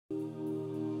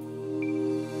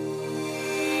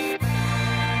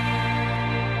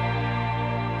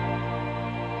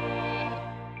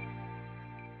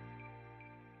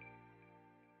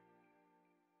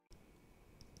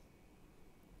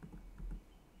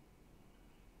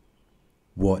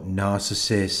what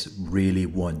narcissists really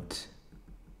want.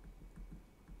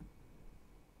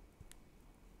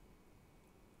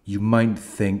 You might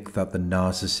think that the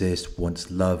narcissist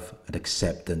wants love and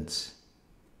acceptance.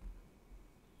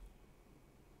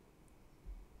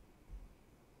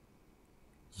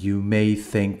 You may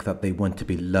think that they want to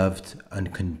be loved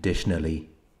unconditionally,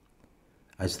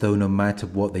 as though no matter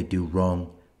what they do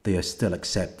wrong, they are still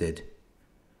accepted.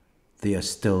 They are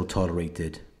still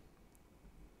tolerated.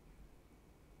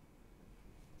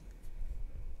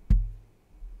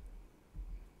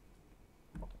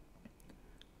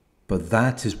 But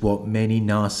that is what many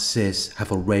narcissists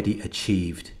have already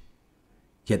achieved,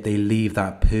 yet they leave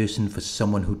that person for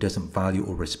someone who doesn't value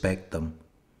or respect them.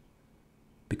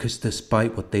 Because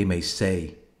despite what they may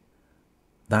say,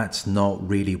 that's not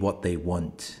really what they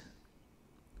want.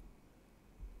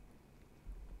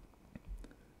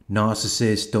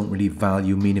 Narcissists don't really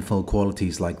value meaningful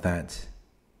qualities like that.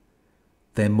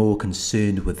 They're more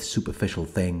concerned with superficial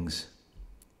things.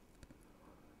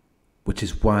 Which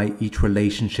is why each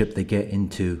relationship they get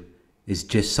into is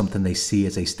just something they see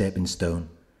as a stepping stone.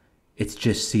 It's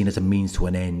just seen as a means to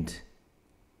an end.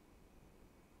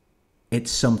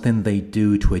 It's something they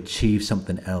do to achieve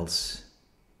something else.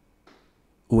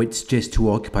 Or it's just to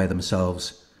occupy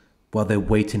themselves while they're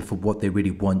waiting for what they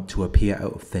really want to appear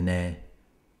out of thin air.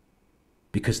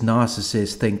 Because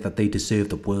narcissists think that they deserve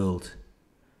the world.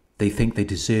 They think they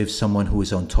deserve someone who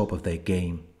is on top of their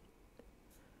game.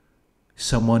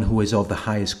 Someone who is of the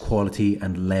highest quality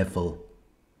and level.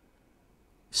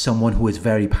 Someone who is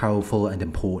very powerful and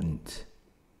important.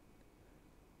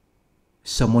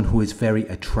 Someone who is very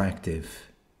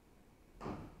attractive.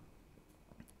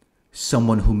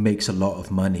 Someone who makes a lot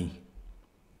of money.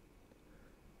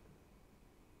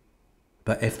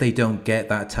 But if they don't get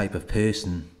that type of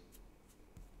person,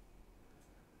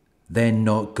 they're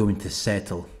not going to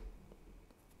settle.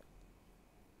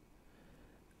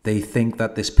 They think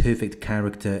that this perfect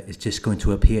character is just going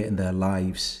to appear in their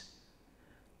lives.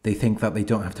 They think that they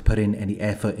don't have to put in any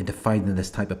effort into finding this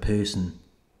type of person.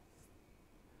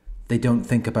 They don't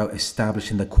think about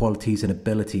establishing the qualities and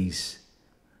abilities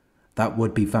that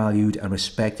would be valued and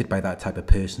respected by that type of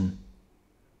person.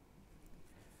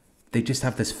 They just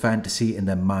have this fantasy in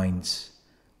their minds,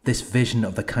 this vision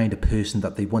of the kind of person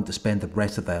that they want to spend the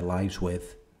rest of their lives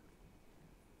with.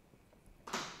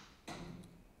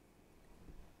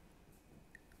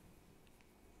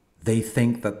 They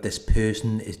think that this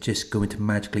person is just going to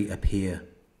magically appear,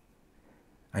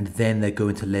 and then they're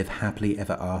going to live happily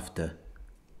ever after.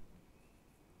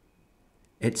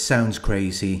 It sounds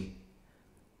crazy,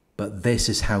 but this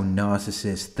is how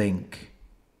narcissists think.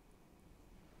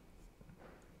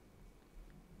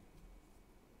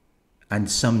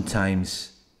 And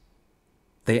sometimes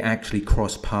they actually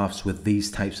cross paths with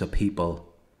these types of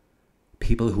people.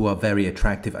 People who are very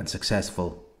attractive and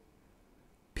successful.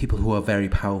 People who are very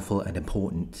powerful and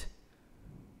important,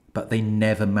 but they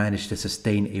never manage to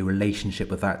sustain a relationship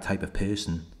with that type of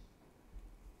person.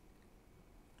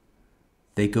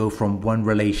 They go from one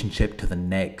relationship to the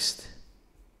next.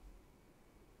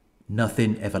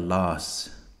 Nothing ever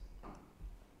lasts.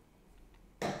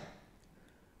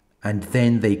 And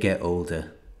then they get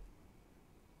older,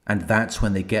 and that's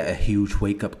when they get a huge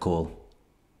wake-up call.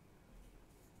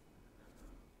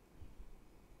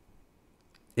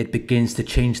 It begins to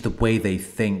change the way they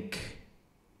think,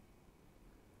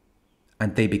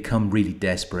 and they become really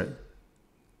desperate.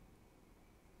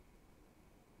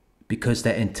 Because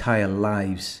their entire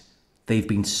lives, they've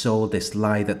been sold this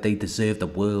lie that they deserve the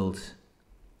world.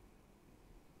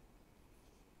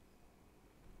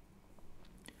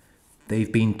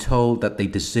 They've been told that they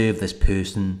deserve this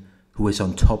person who is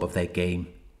on top of their game.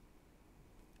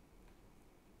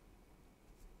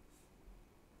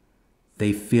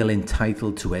 They feel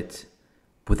entitled to it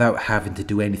without having to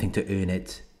do anything to earn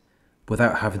it,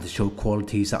 without having to show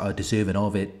qualities that are deserving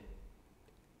of it.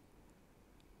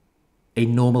 A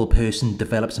normal person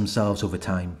develops themselves over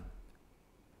time.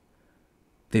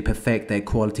 They perfect their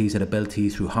qualities and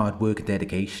abilities through hard work and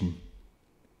dedication.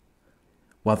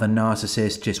 While the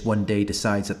narcissist just one day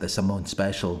decides that they're someone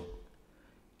special,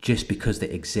 just because they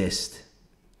exist.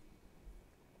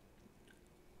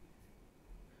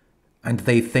 And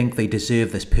they think they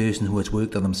deserve this person who has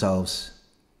worked on themselves.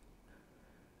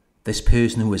 This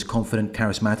person who is confident,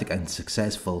 charismatic, and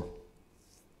successful.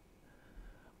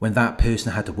 When that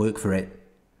person had to work for it,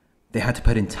 they had to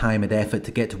put in time and effort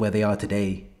to get to where they are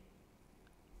today.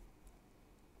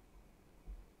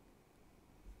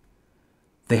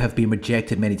 They have been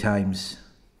rejected many times.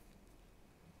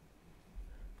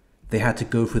 They had to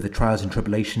go through the trials and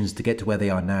tribulations to get to where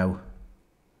they are now.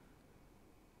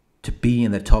 to be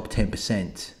in the top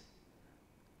 10%.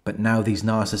 But now these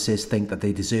narcissists think that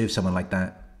they deserve someone like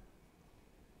that.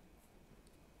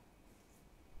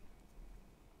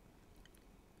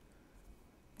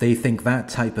 They think that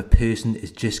type of person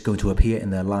is just going to appear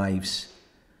in their lives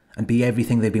and be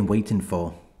everything they've been waiting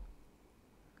for.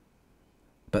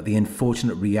 But the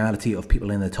unfortunate reality of people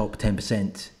in the top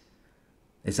 10%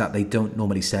 is that they don't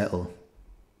normally settle.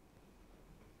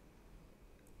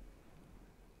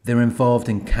 They're involved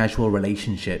in casual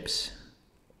relationships.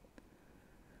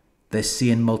 They're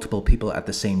seeing multiple people at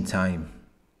the same time.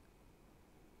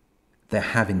 They're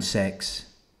having sex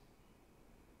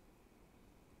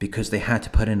because they had to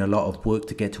put in a lot of work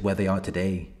to get to where they are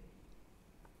today.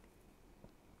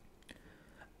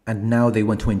 And now they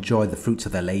want to enjoy the fruits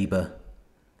of their labor.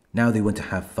 Now they want to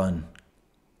have fun.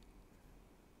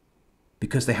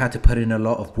 Because they had to put in a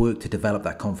lot of work to develop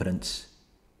that confidence.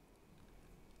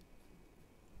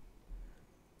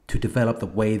 To develop the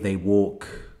way they walk,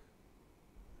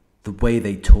 the way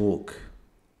they talk,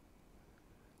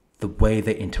 the way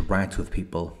they interact with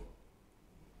people.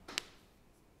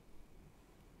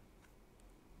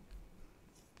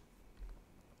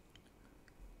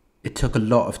 It took a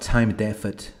lot of time and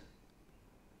effort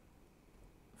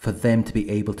for them to be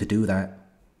able to do that.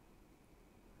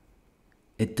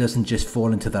 It doesn't just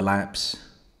fall into their laps.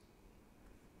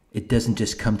 It doesn't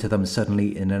just come to them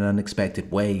suddenly in an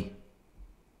unexpected way.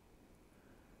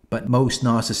 But most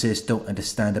narcissists don't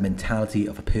understand the mentality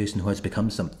of a person who has become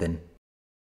something.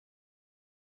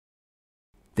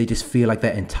 They just feel like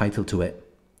they're entitled to it.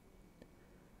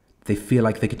 They feel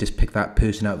like they could just pick that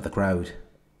person out of the crowd.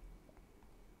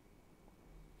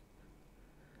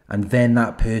 And then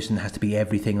that person has to be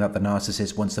everything that the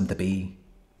narcissist wants them to be.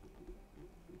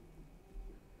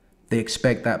 They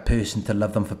expect that person to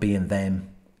love them for being them.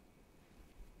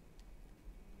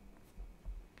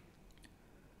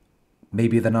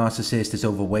 Maybe the narcissist is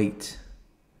overweight.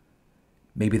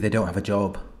 Maybe they don't have a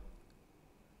job.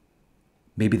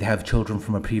 Maybe they have children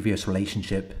from a previous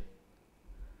relationship,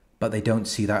 but they don't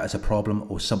see that as a problem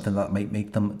or something that might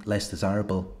make them less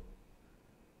desirable.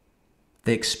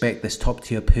 They expect this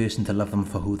top-tier person to love them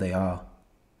for who they are.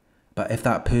 But if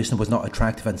that person was not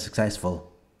attractive and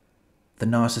successful, the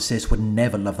narcissist would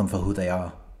never love them for who they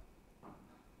are.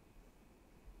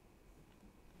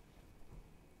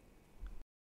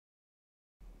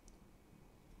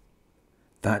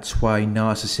 That's why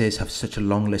narcissists have such a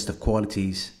long list of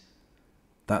qualities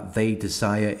that they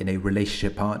desire in a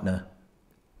relationship partner.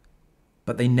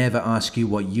 But they never ask you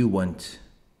what you want.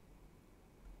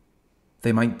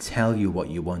 They might tell you what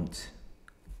you want.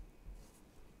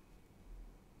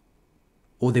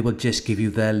 Or they will just give you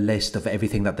their list of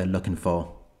everything that they're looking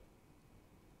for.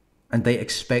 And they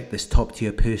expect this top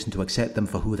tier person to accept them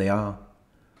for who they are.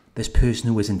 This person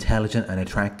who is intelligent and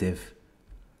attractive.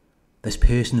 This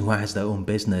person who has their own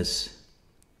business.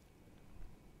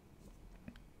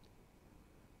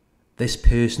 This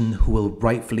person who will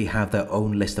rightfully have their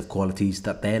own list of qualities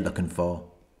that they're looking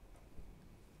for.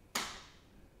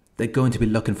 They're going to be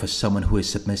looking for someone who is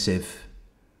submissive,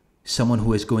 someone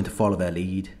who is going to follow their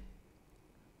lead,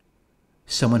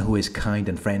 someone who is kind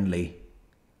and friendly,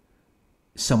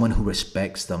 someone who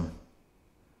respects them,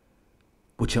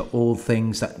 which are all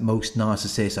things that most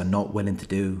narcissists are not willing to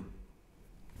do.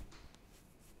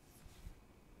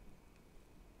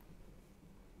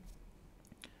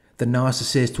 The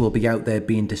narcissist will be out there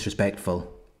being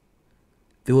disrespectful.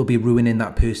 They will be ruining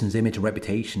that person's image and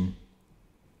reputation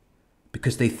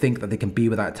because they think that they can be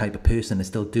with that type of person and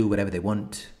still do whatever they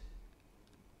want.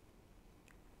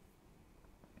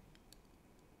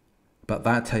 But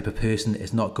that type of person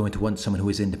is not going to want someone who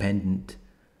is independent.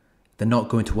 They're not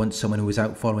going to want someone who is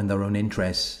out following their own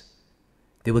interests.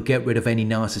 They will get rid of any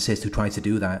narcissist who tries to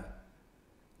do that.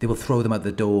 They will throw them out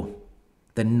the door.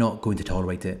 They're not going to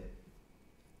tolerate it.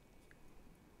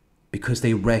 Because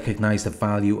they recognize the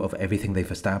value of everything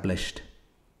they've established.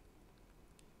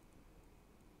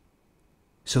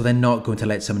 So they're not going to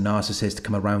let some narcissist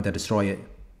come around and destroy it.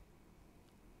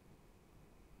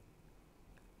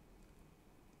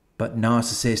 But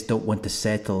narcissists don't want to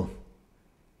settle.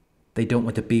 They don't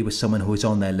want to be with someone who is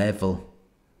on their level.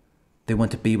 They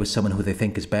want to be with someone who they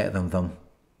think is better than them.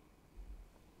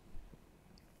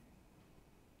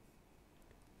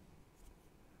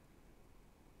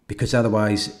 Because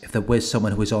otherwise, if they're with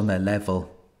someone who is on their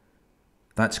level,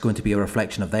 that's going to be a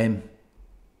reflection of them.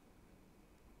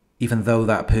 Even though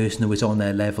that person who is on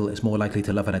their level is more likely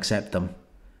to love and accept them,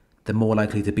 they're more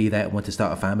likely to be there and want to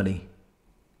start a family.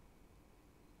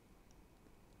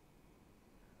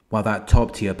 While that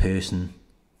top tier person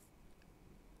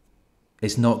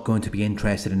is not going to be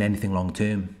interested in anything long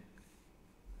term.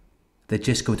 they're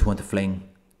just going to want to fling,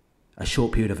 a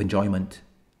short period of enjoyment.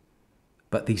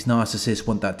 But these narcissists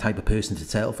want that type of person to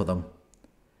settle for them,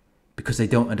 because they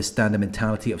don't understand the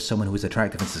mentality of someone who is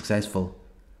attractive and successful.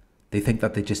 They think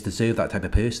that they just deserve that type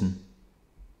of person.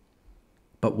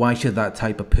 But why should that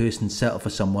type of person settle for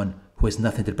someone who has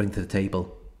nothing to bring to the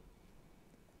table?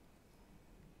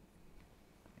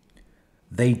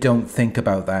 They don't think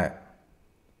about that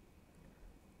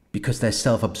because they're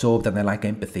self-absorbed and they lack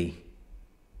empathy.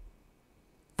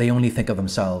 They only think of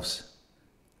themselves.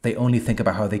 They only think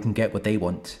about how they can get what they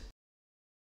want.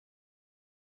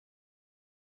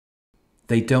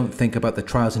 They don't think about the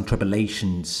trials and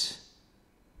tribulations.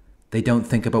 They don't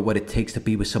think about what it takes to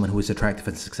be with someone who is attractive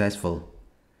and successful.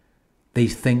 They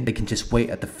think they can just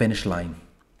wait at the finish line.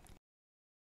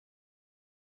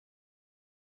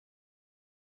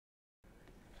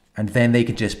 And then they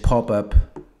can just pop up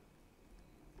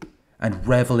and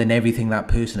revel in everything that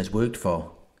person has worked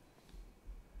for.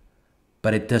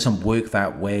 But it doesn't work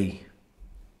that way.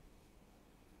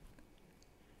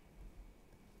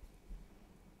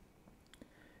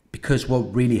 Because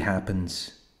what really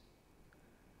happens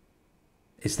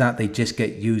is that they just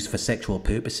get used for sexual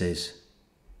purposes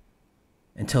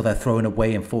until they're thrown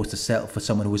away and forced to settle for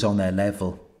someone who is on their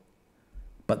level.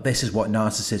 But this is what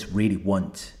narcissists really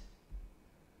want.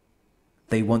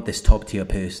 They want this top tier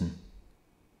person.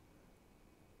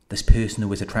 This person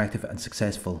who is attractive and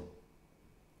successful,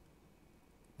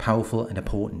 powerful and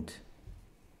important.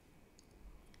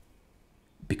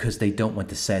 Because they don't want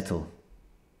to settle.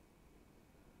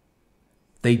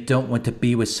 They don't want to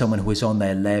be with someone who is on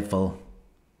their level.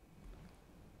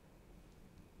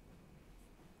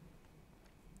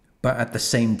 But at the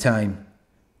same time,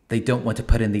 they don't want to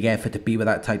put in the effort to be with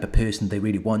that type of person they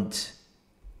really want.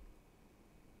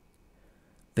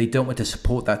 They don't want to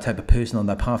support that type of person on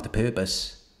their path to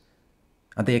purpose.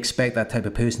 And they expect that type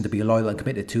of person to be loyal and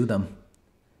committed to them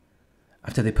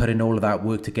after they put in all of that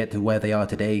work to get to where they are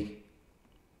today.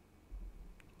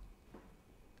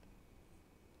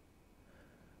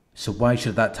 So why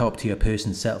should that top tier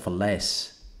person settle for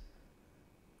less?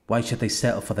 Why should they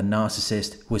settle for the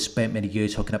narcissist who has spent many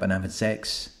years hooking up and having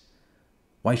sex?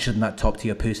 Why shouldn't that top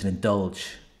tier person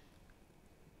indulge?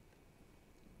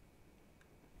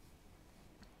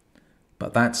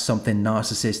 But that's something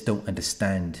narcissists don't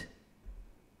understand.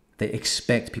 They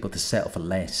expect people to settle for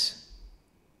less.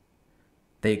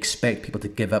 They expect people to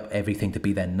give up everything to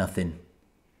be their nothing.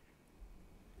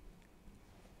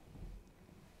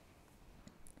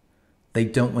 They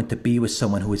don't want to be with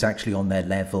someone who is actually on their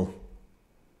level.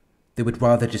 They would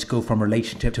rather just go from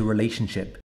relationship to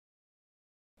relationship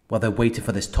while they're waiting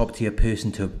for this top tier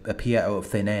person to appear out of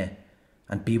thin air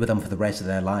and be with them for the rest of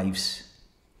their lives.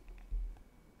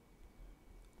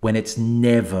 When it's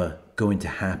never going to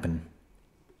happen.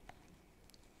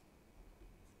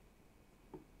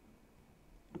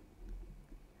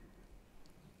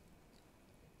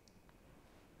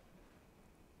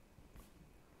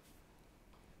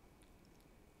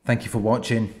 Thank you for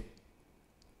watching.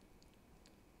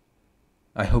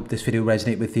 I hope this video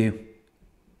resonated with you.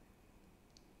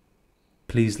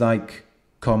 Please like,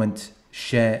 comment,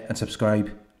 share and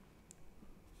subscribe.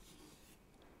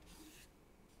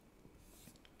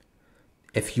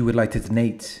 If you would like to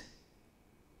donate,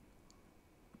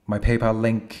 my PayPal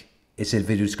link is in the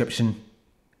video description.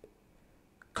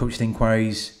 Coaching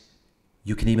inquiries,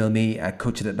 you can email me at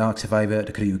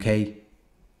coaching@narcsurvivor.co.uk.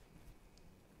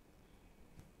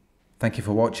 Thank you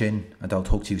for watching, and I'll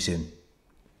talk to you soon.